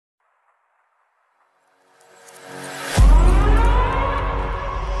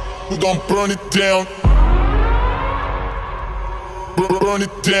We gon' burn it down. Burn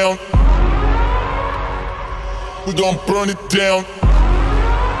it down. We gon' burn it down.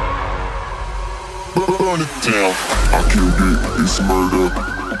 Burn it down. I killed it, it's murder.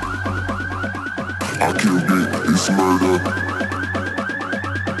 I killed it, it's murder.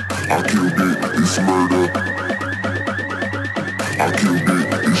 I killed it, it's murder. I killed it,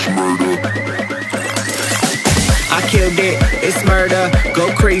 it's murder. I killed it, it's murder,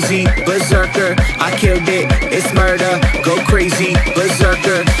 go crazy, berserker. I killed it, it's murder, go crazy,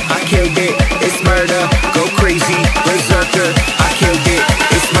 berserker. I killed it, it's murder, go crazy, berserker. I killed it,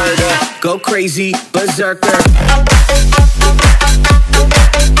 it's murder, go crazy, berserker.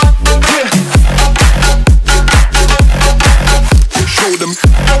 Show them.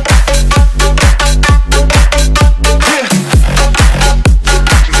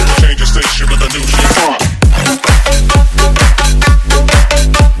 Change the station with a new shit.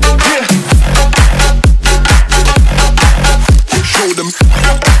 Show them.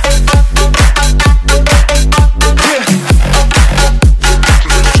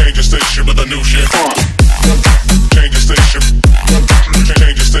 Change the station with a new shit. Change the station.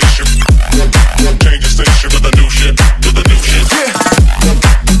 Change the station. Change the station with a new shit. With a new shit.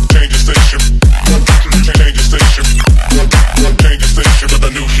 Change the station. Change the station. Change the station with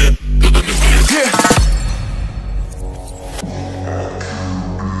a new shit. With a new shit.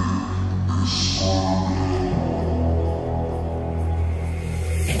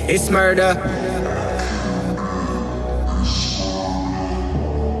 It's murder.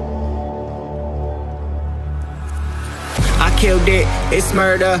 I killed it, it's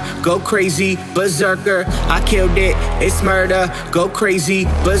murder, go crazy, berserker. I killed it, it's murder, go crazy,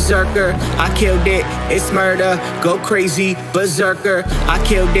 berserker. I killed it, it's murder, go crazy, berserker. I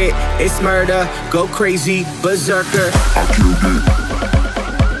killed it, it's murder, go crazy, berserker. I killed it.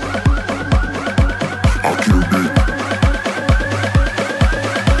 I killed it.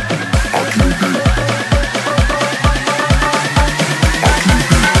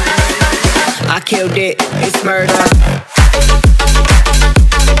 I killed it, it's murder.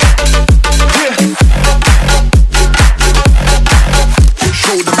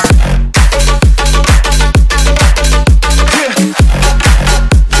 Show them.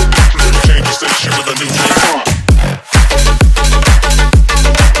 Change the station with a new shit.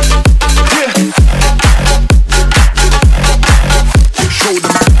 Show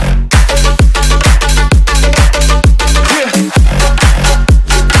them.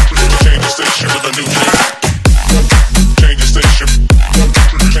 Change the station with a new shit. Change the station.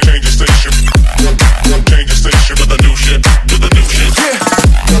 Change the station. Change the station with a new shit. With a new shit.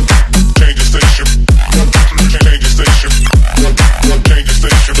 Change the station. Change the station. Change the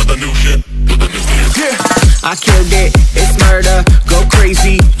station with a new shit. With a new shit. I killed it, it's murder, go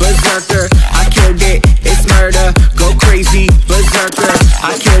crazy, berserker. I killed it, it's murder, go crazy, berserker.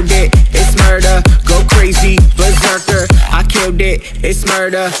 I killed it, it's murder, go crazy, berserker. I killed it, it's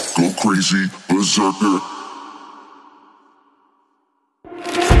murder. Go crazy, berserker.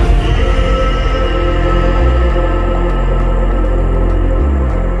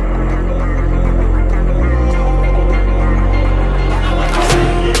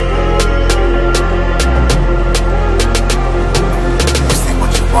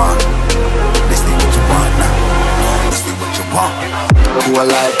 Who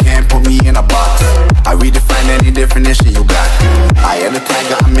alive can't put me in a box. I redefine any definition you got. I am the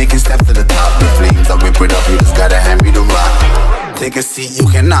tiger, I'm making steps to the top. The flames, I whip it up, you just gotta hand me the rock. Take a seat, you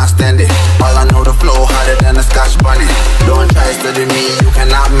cannot stand it. All I know, the flow harder than a Scotch bunny. Don't try study me, you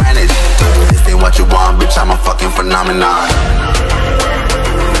cannot manage. This ain't what you want, bitch, I'm a fucking phenomenon.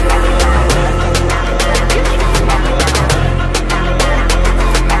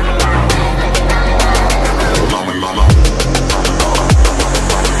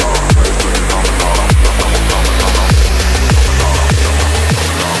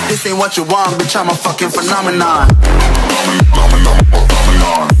 This ain't what you want, bitch, I'm a fucking phenomenon.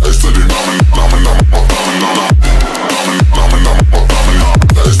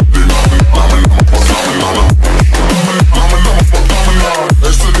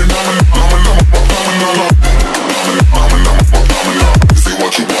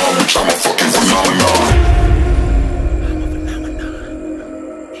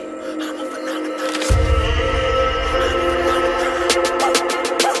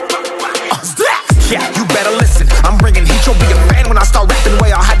 Yeah, you better listen. I'm bringing heat, you'll be a fan when I start rapping.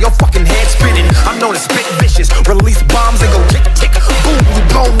 Way I'll have your fucking head spinning. I'm known as spit vicious, release bombs and go tick tick. Boom, you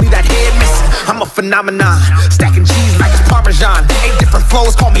blow me that head missing. I'm a phenomenon, stacking cheese like it's Parmesan. 8 different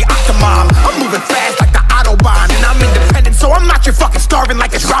flows, call me Octomom. I'm moving fast like the Autobahn, and I'm independent, so I'm not your fucking starving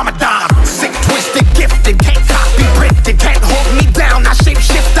like it's Ramadan.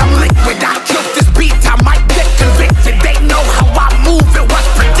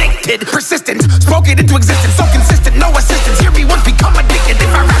 it into existence. So consistent, no assistance. Hear me once, become addicted.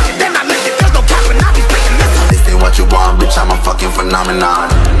 If I rap it, then I live it. There's no cap when I be speaking. Listen. This ain't what you want, bitch, I'm a fucking phenomenon.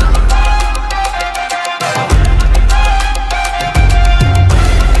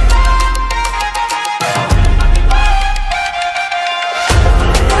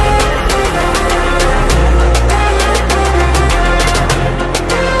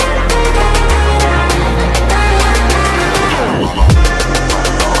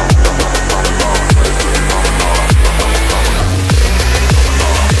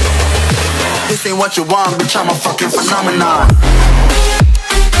 This ain't what you want, bitch, I'm a fucking phenomenon.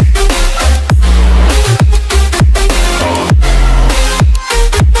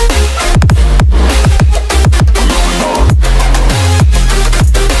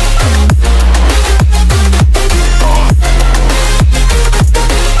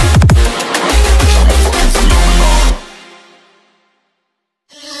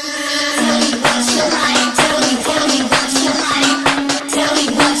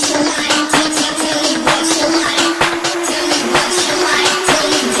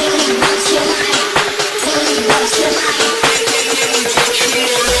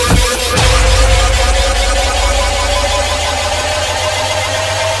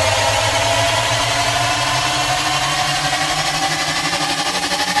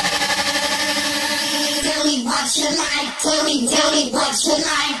 Tell me what you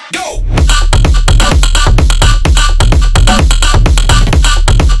like. Go!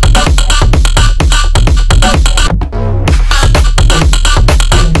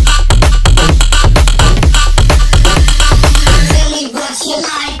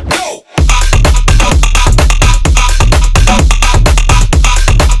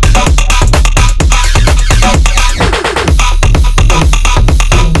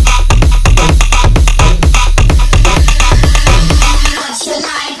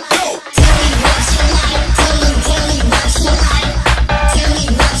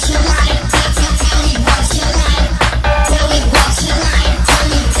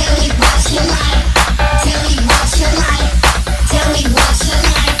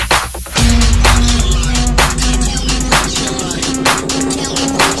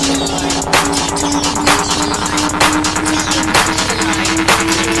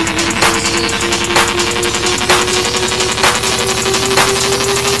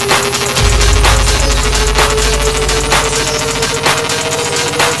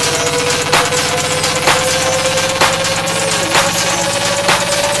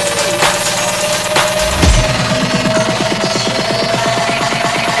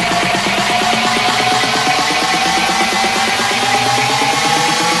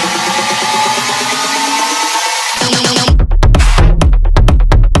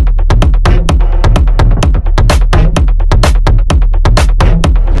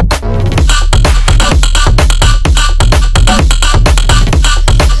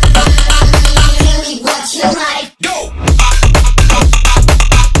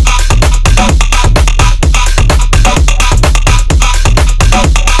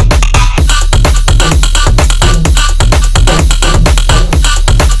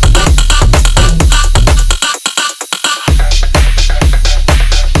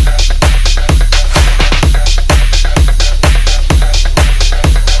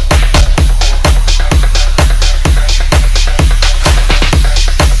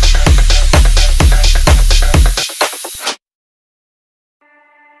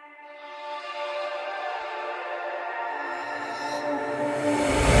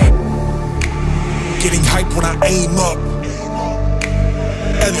 Getting hype when I aim up,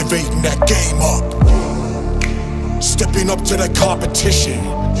 elevating that game up, stepping up to the competition.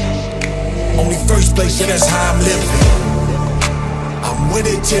 Only first place, and that's how I'm living. I'm with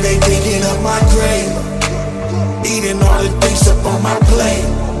it till they digging up my grave, eating all the things up on my plate.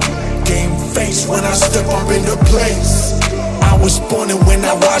 Game face when I step up into place. I was born and when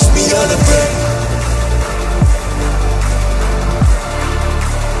I watched me elevate.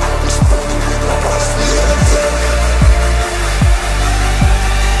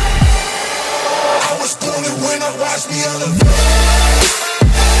 When I watch me elevate.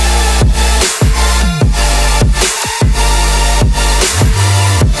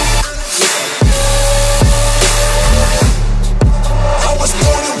 I was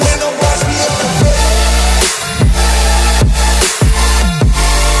born and when I watch me elevate.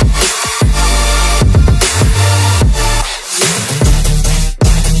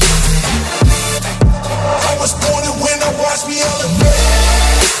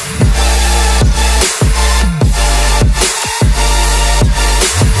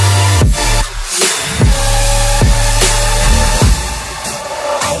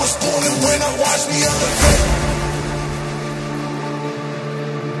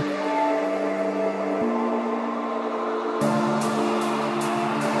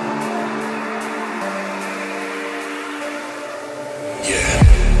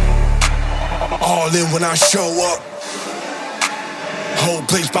 All in when I show up. Whole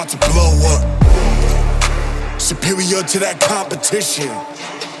place about to blow up. Superior to that competition.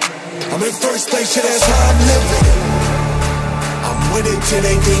 I'm in first place, yeah, that's how I'm living. I'm winning till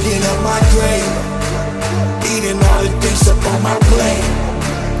they digging up my grave. Eating all the things up on my plate.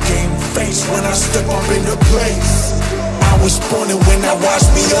 Game face when I step up in the place. I was born and when I watch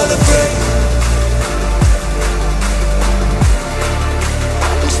me elevate.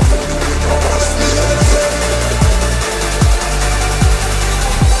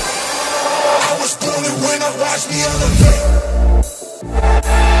 I was born and when I watch me elevate.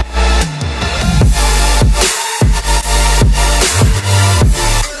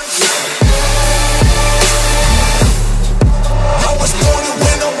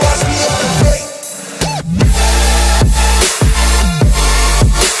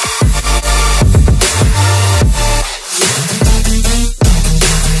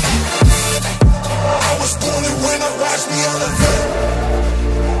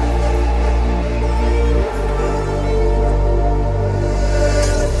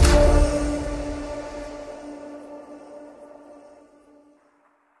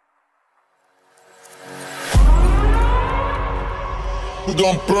 We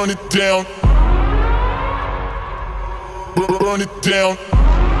gon' burn it down. Burn it down.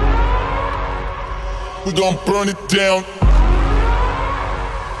 We gon' burn it down.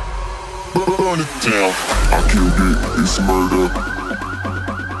 Burn it down. I killed it, it's murder.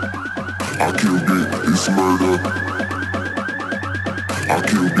 I killed it, it's murder. I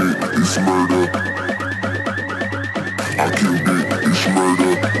killed it, it's murder. I killed it, it's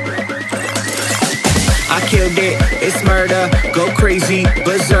murder. I killed it, it's murder, go crazy,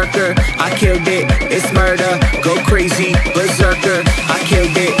 berserker. I killed it, it's murder, go crazy, berserker. I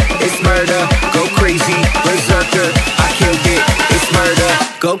killed it, it's murder, go crazy, berserker. I killed it, it's murder,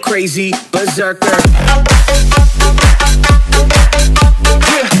 go crazy, berserker.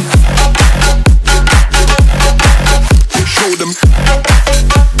 Show them.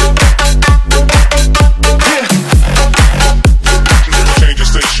 Change the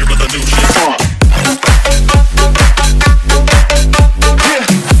station with a new shit.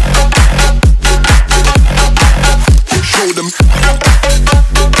 Show them.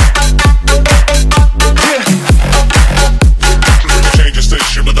 Change the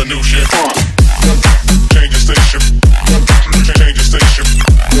station with a new shit. Change the station. Change the station.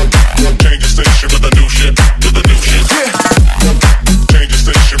 Change the station with a new shit. With a new shit. Change the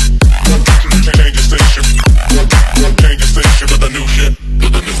station. Change the station. Change the station with a new shit.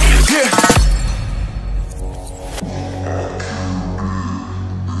 With a new shit.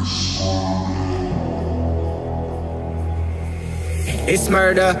 It's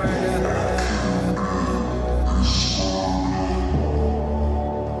murder.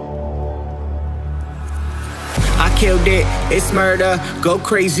 I killed it, it's murder, go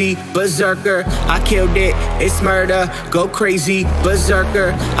crazy, berserker. I killed it, it's murder, go crazy,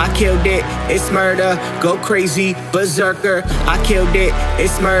 berserker. I killed it, it's murder, go crazy, berserker. I killed it,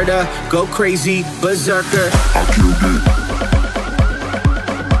 it's murder, go crazy, berserker. I killed it.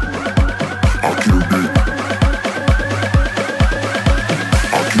 I killed it.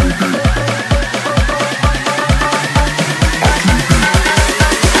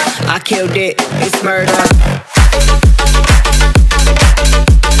 I killed it, it's murder.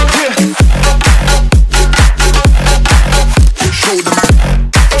 Show them.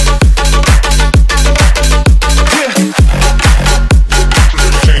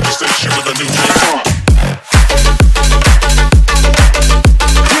 Change the station with a new shit.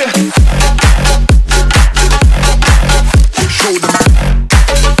 Show them.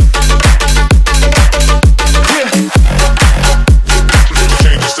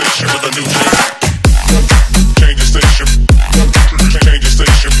 Change the station with a new shit. Change the station. Change the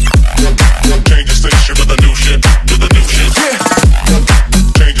station. Change the station with a new shit. With a new shit.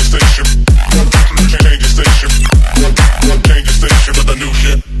 Change the station. Change the station. Change the station with a new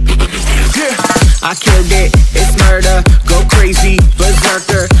shit. With a new shit. I killed it, it's murder, go crazy,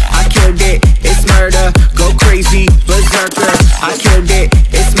 berserker. I killed it, it's murder, go crazy, berserker. I killed it,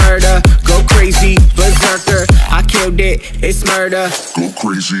 it's murder, go crazy, berserker. I killed it, it's murder. Go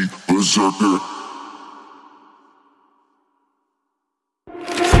crazy, berserker.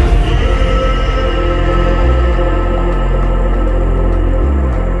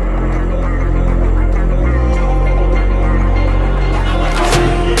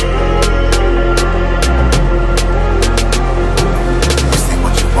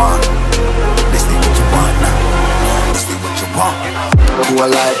 To a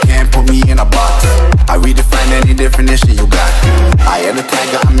life can't put me in a box. I redefine any definition you got. I am the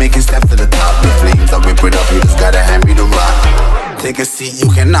tiger, I'm making steps to the top.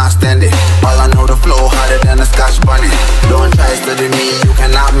 cannot stand it. All I know, the flow harder than a Scotch bunny. Don't try study me, you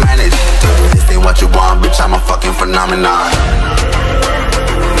cannot manage. This ain't what you want, bitch, I'm a fucking phenomenon.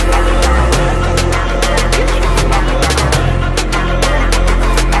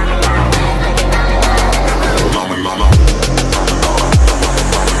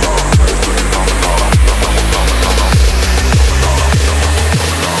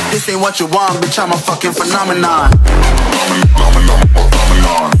 This ain't what you want, bitch, I'm a fucking phenomenon.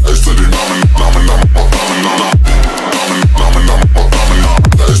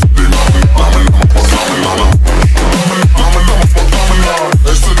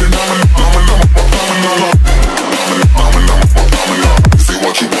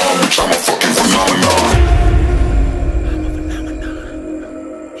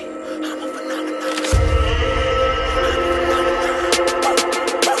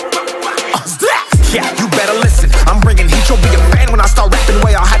 Yeah, you better listen. I'm bringing heat, you'll be a fan when I start rapping.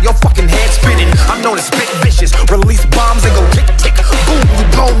 Way I'll have your fucking head spinning. I'm known as spit vicious, release bombs and go tick tick. Boom, you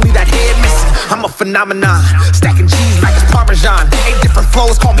blow me that head missing. I'm a phenomenon, stacking cheese like it's Parmesan. 8 different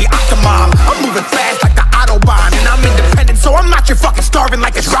flows, call me Octomom. I'm moving fast like the Autobahn, and I'm independent, so I'm not your fucking starving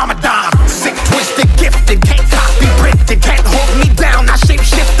like it's Ramadan. Sick, twisted, gifted, can't copy, printed, can't hold me down. I shape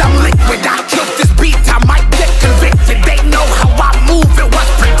shift, I'm liquid. I killed this beat, I might get convicted. They know how I move, it was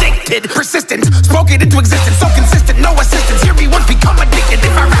predicted. Persistent, spoke it into existence, so consistent, no assistance. Hear me once, become addicted.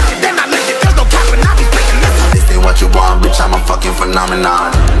 If I rap it, then I lift it. There's no cap when I be freaking listen. This ain't what you want, bitch, I'm a fucking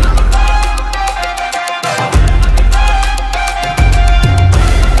phenomenon.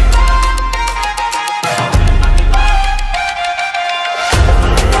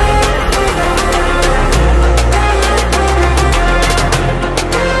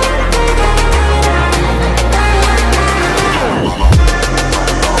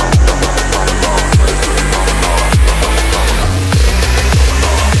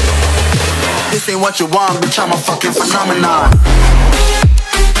 This ain't what you want, bitch, I'm a fucking phenomenon.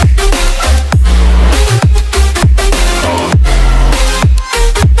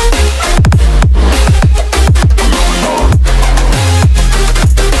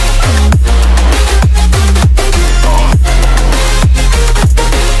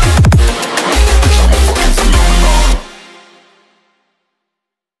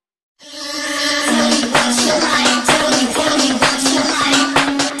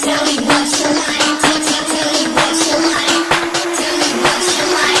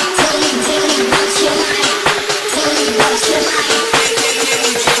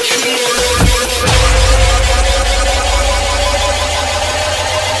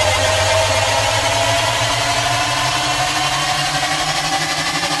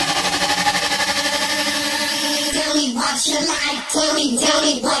 Tell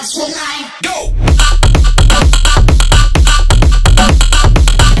me what you like. Go!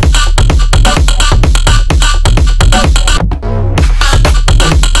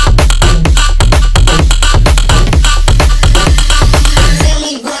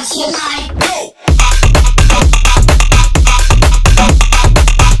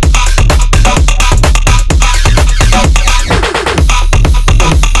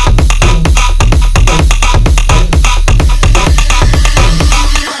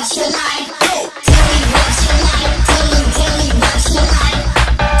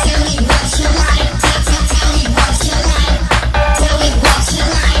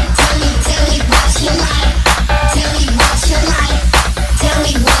 Tell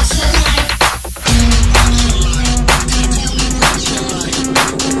me what you like.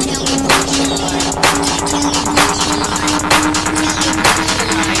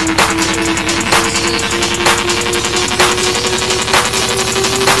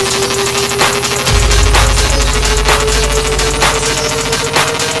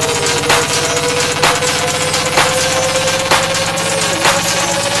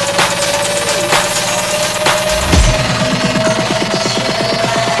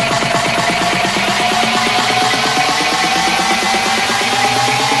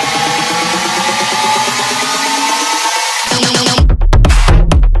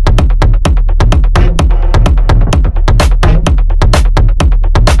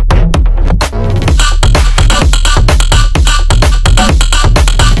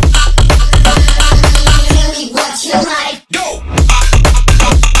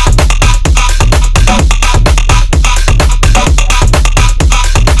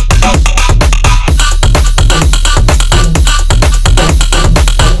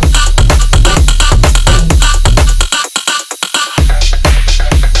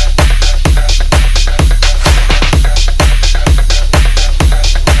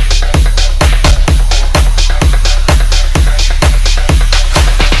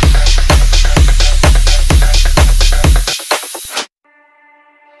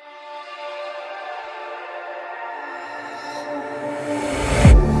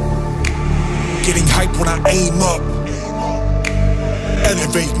 Getting hype when I aim up,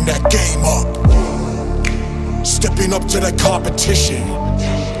 elevating that game up, stepping up to the competition.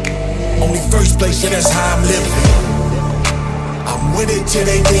 Only first place, yeah, that's how I'm living. I'm winning till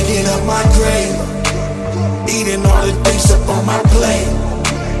they digging up my grave, eating all the things up on my plate.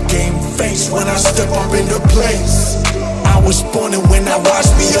 Game face when I step up into place. I was born and when I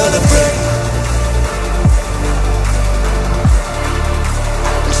watched me elevate.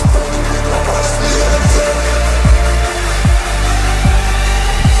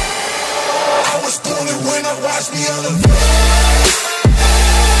 When I watch me elevate.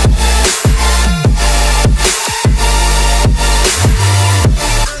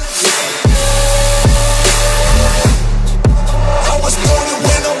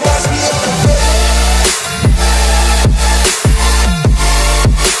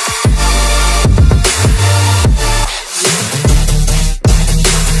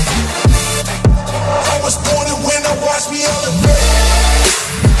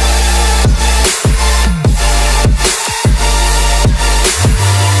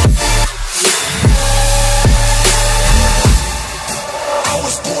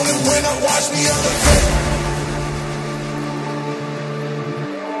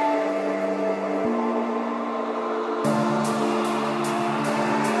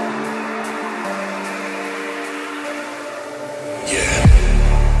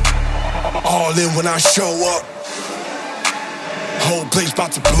 All in when I show up, whole place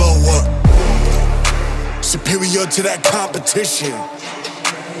about to blow up. Superior to that competition.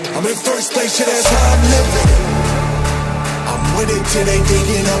 I'm in first place, yeah, that's how I'm living. I'm winning till they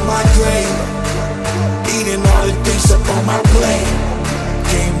digging up my grave, eating all the things up on my plate.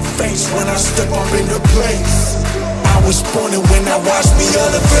 Game face when I step up into place. I was born and when I watched me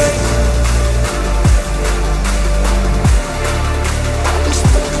elevate.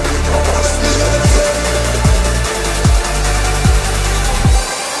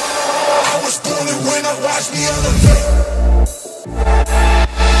 When I watch me